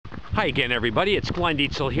Hi again, everybody. It's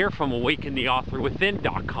Dietzel here from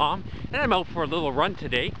AwakenTheAuthorWithin.com, and I'm out for a little run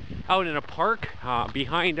today, out in a park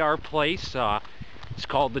behind our place. It's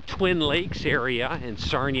called the Twin Lakes area in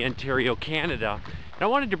Sarnia, Ontario, Canada. And I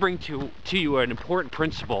wanted to bring to you an important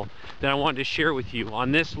principle that I wanted to share with you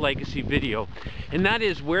on this legacy video, and that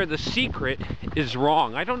is where the secret is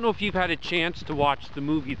wrong. I don't know if you've had a chance to watch the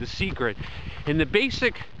movie The Secret, and the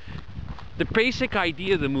basic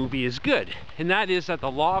idea of the movie is good, and that is that the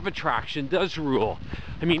law of attraction does rule.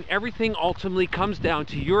 I mean, everything ultimately comes down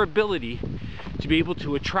to your ability to be able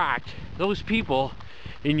to attract those people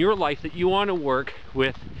in your life that you want to work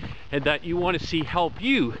with and that you want to see help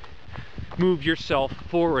you move yourself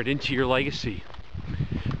forward into your legacy.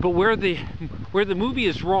 But where the movie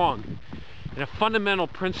is wrong, and a fundamental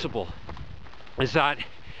principle, is that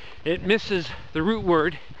it misses the root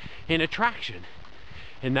word in attraction,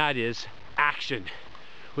 and that is action.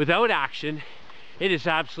 Without action, it is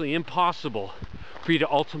absolutely impossible for you to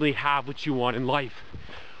ultimately have what you want in life.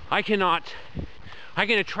 I can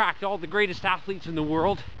attract all the greatest athletes in the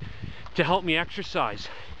world to help me exercise,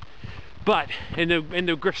 but and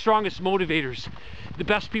the strongest motivators, the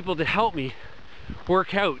best people to help me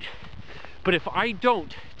work out. But if I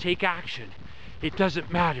don't take action, it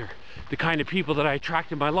doesn't matter the kind of people that I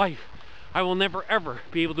attract in my life. I will never ever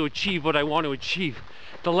be able to achieve what I want to achieve,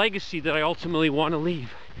 the legacy that I ultimately want to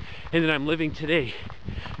leave and that I'm living today.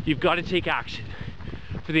 You've got to take action.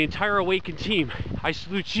 For the entire Awaken team, I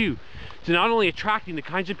salute you to not only attracting the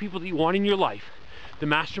kinds of people that you want in your life, the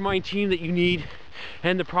mastermind team that you need,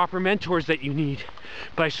 and the proper mentors that you need,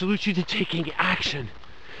 but I salute you to taking action.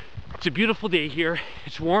 It's a beautiful day here.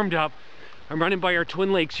 It's warmed up. I'm running by our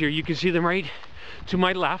Twin Lakes here. You can see them right to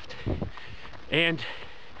my left, and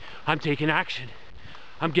I'm taking action.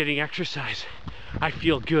 I'm getting exercise. I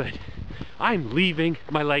feel good. I'm leaving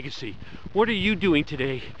my legacy. What are you doing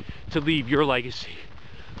today to leave your legacy?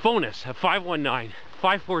 Phone us at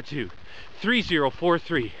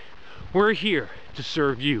 519-542-3043. We're here to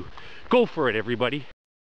serve you. Go for it, everybody.